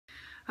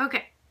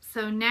Okay,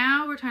 so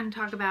now we're trying to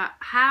talk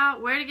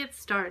about where to get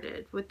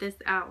started with this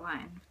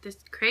outline, this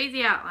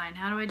crazy outline.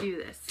 How do I do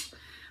this?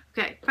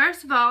 Okay,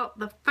 first of all,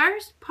 the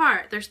first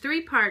part, there's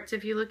 3 parts.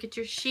 If you look at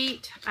your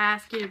sheet, I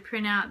ask you to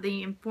print out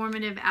the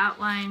informative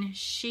outline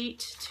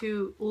sheet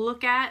to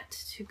look at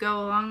to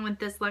go along with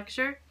this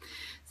lecture.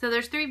 So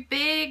there's 3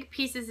 big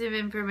pieces of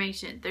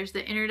information. There's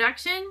the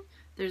introduction,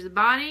 there's the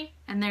body,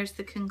 and there's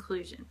the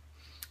conclusion.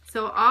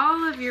 So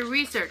all of your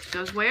research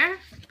goes where?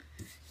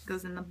 It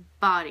goes in the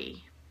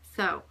body.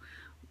 So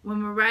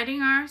when we're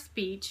writing our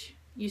speech,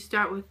 you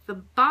start with the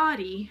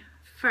body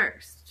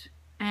first.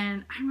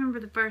 And I remember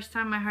the first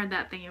time I heard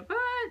that thinking,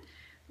 what?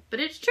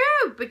 But it's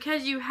true,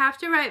 because you have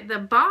to write the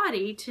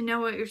body to know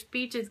what your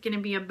speech is going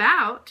to be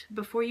about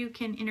before you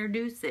can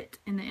introduce it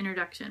in the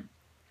introduction.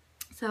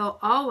 So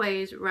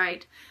always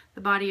write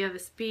the body of a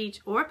speech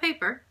or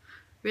paper,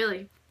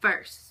 really,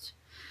 first.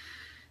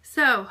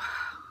 So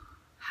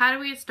how do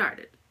we get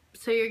started?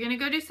 So you're going to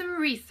go do some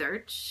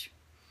research,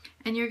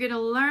 and you're going to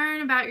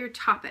learn about your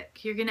topic.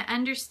 You're going to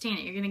understand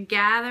it. You're going to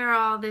gather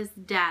all this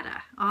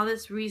data, all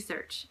this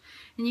research.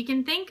 And you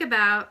can think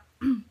about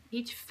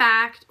each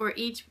fact or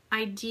each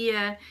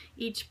idea,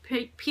 each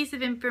piece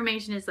of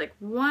information is like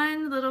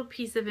one little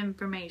piece of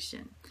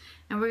information.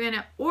 And we're going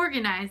to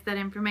organize that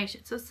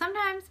information. So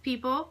sometimes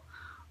people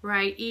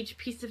write each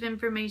piece of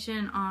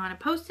information on a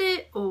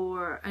Post-it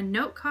or a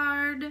note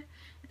card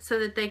so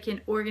that they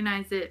can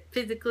organize it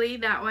physically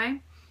that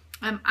way.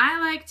 I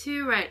like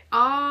to write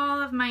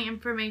all of my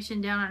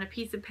information down on a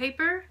piece of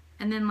paper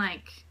and then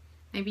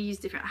maybe use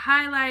different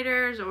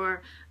highlighters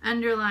or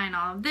underline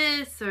all of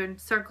this or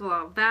circle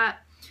all of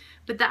that.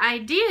 But the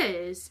idea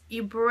is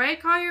you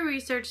break all your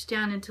research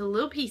down into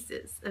little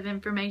pieces of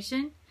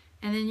information,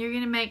 and then you're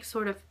going to make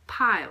sort of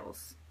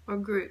piles or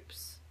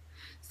groups.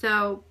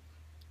 So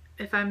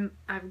if I've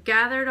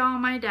gathered all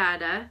my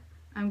data,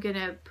 I'm going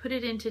to put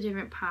it into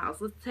different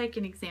piles. Let's take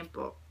an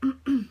example.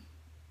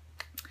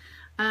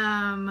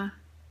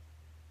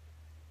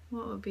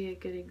 What would be a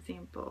good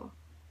example?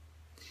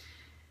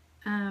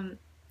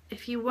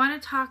 If you want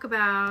to talk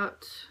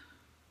about,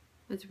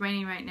 it's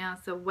raining right now,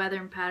 so weather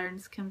and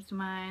patterns comes to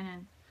mind,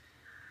 and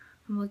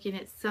I'm looking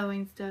at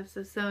sewing stuff,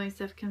 so sewing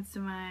stuff comes to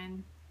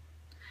mind.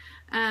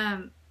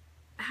 How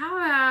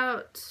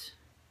about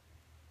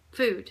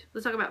food?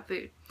 Let's talk about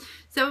food.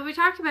 So we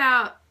talk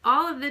about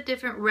all of the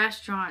different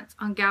restaurants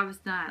on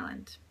Galveston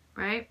Island,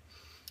 right?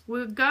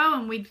 We'd go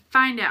and we'd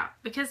find out,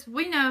 because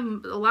we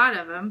know a lot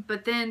of them,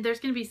 but then there's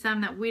going to be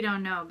some that we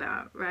don't know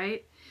about,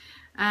 right?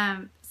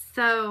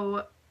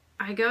 So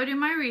I go do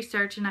my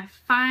research and I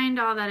find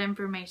all that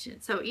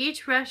information. So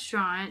each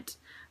restaurant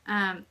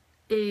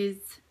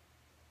is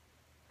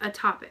a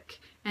topic,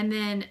 and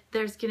then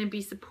there's going to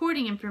be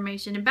supporting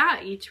information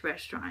about each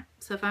restaurant.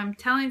 So if I'm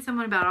telling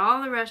someone about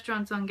all the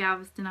restaurants on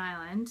Galveston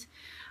Island,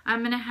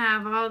 I'm going to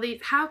have all these.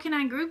 How can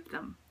I group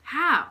them?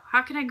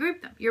 How can I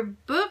group them? Your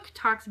book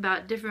talks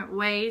about different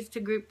ways to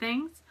group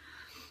things.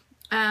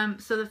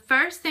 So the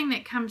first thing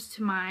that comes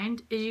to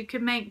mind is you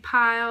could make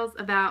piles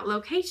about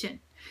location.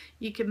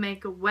 You could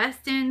make a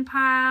West End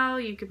pile,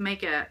 you could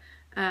make a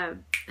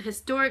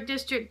historic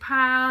district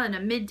pile, and a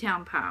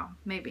midtown pile,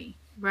 maybe,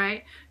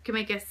 right? You could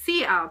make a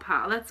Sea Isle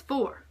pile, that's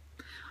 4.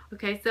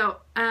 Okay, so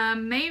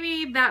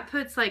maybe that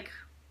puts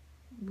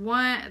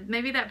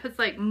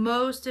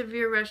most of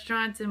your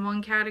restaurants in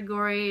one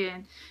category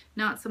and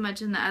not so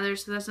much in the other,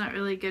 so that's not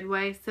really a good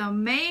way. So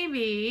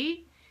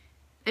maybe,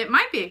 it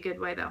might be a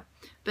good way though,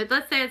 but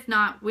let's say it's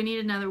not, we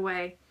need another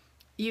way.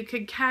 You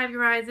could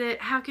categorize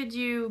it. How could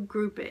you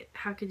group it?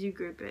 How could you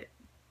group it?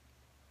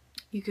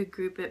 You could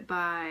group it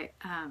by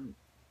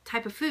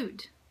type of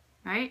food,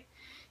 right?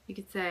 You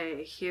could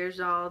say, here's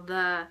all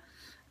the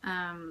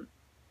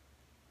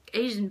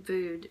Asian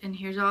food, and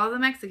here's all the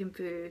Mexican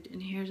food,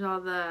 and here's all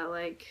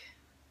the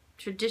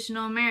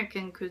traditional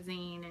American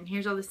cuisine, and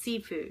here's all the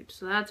seafood.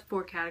 So that's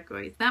 4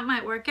 categories. That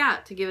might work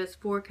out to give us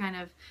 4 kind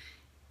of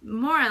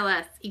more or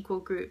less equal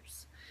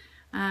groups.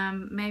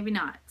 Maybe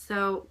not.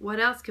 So what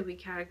else could we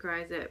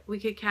categorize it? We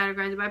could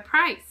categorize it by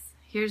price.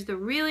 Here's the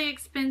really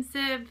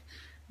expensive,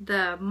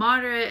 the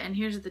moderate, and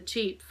here's the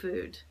cheap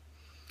food.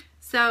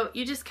 So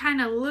you just kind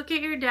of look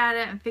at your data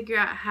and figure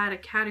out how to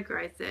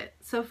categorize it.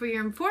 So for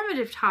your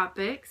informative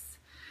topics,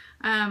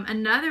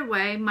 another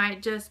way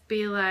might just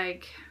be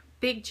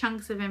big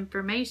chunks of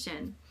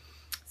information.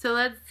 So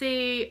let's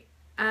see,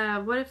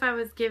 what if I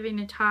was giving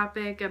a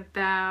topic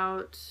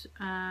about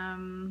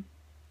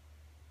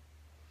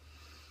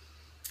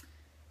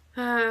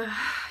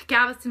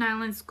Galveston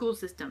Island school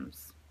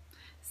systems.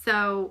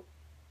 So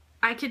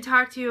I could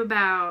talk to you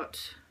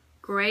about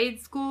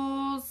grade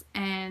schools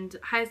and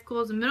high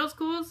schools and middle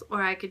schools,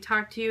 or I could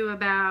talk to you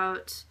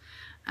about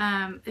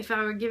if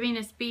I were giving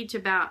a speech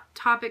about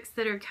topics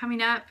that are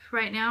coming up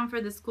right now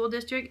for the school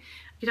district.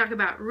 I could talk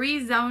about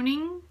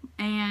rezoning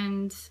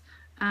and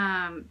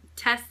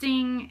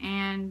testing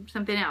and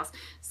something else.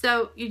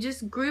 So you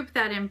just group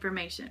that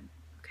information.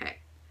 Okay,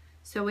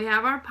 so we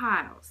have our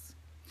piles.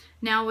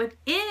 Now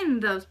within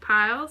those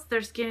piles,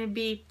 there's going to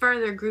be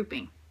further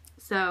grouping.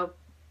 So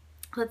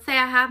let's say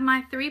I have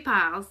my 3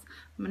 piles.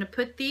 I'm going to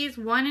put these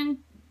 1 and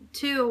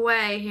 2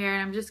 away here,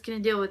 and I'm just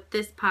going to deal with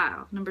this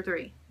pile, number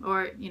 3,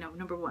 or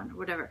number 1, or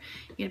whatever.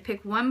 You're going to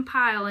pick one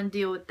pile and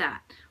deal with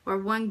that, or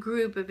one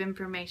group of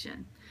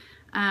information.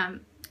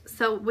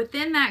 So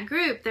within that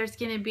group, there's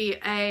going to be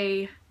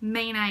a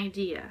main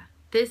idea.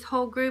 This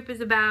whole group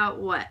is about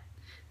what?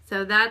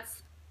 So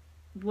that's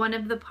one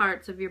of the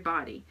parts of your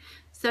body.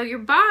 So your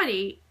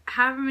body,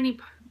 however many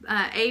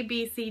A,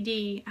 B, C,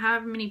 D,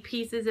 however many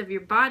pieces of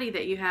your body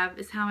that you have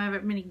is however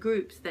many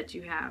groups that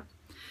you have.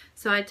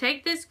 So I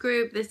take this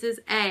group, this is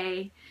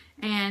A,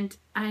 and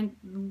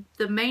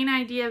the main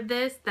idea of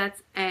this,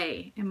 that's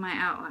A in my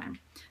outline.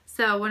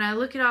 So when I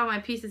look at all my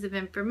pieces of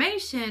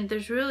information,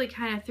 there's really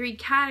kind of 3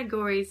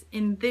 categories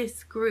in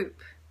this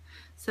group.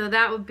 So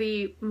that would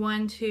be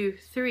 1, 2,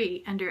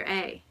 3 under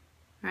A,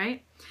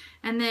 right?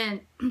 And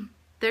then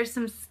there's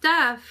some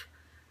stuff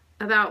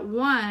about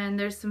 1,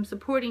 there's some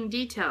supporting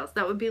details.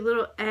 That would be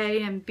little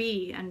A and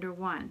B under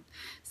 1.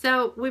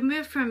 So we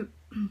move from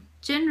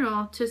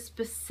general to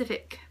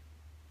specific,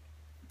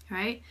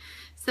 right?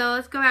 So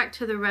let's go back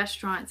to the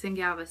restaurants in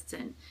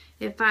Galveston.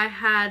 If I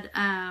had,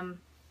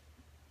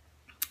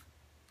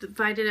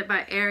 divided it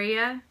by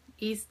area,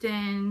 East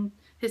End,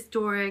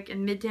 Historic,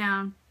 and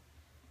Midtown,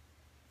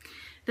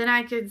 then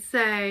I could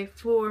say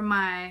for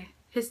my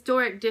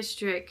historic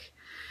district,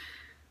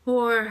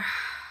 or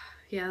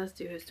yeah, let's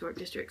do historic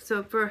district.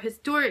 So for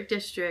historic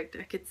district,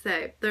 I could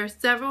say there are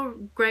several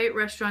great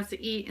restaurants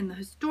to eat in the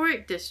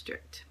historic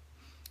district.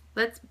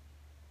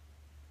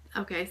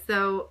 Okay,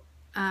 so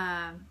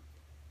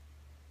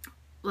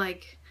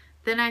like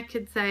then I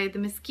could say the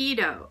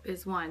Mosquito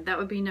is one. That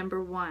would be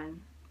number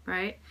 1,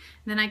 right?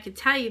 And then I could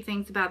tell you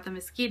things about the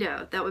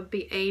Mosquito. That would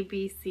be A,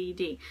 B, C,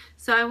 D.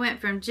 So I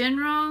went from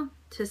general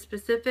to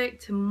specific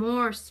to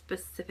more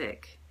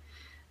specific.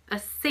 A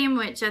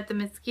sandwich at the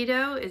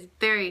Mosquito is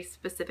very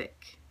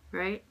specific,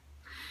 right?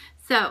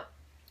 So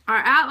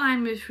our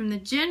outline moves from the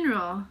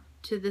general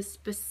to the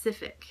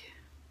specific.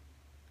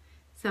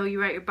 So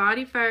you write your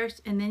body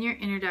first, and then your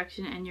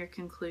introduction and your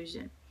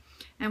conclusion.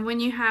 And when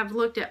you have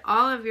looked at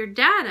all of your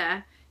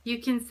data,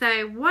 you can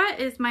say, what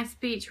is my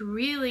speech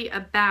really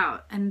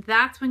about? And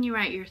that's when you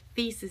write your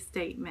thesis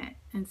statement.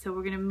 And so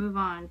we're going to move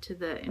on to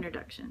the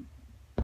introduction.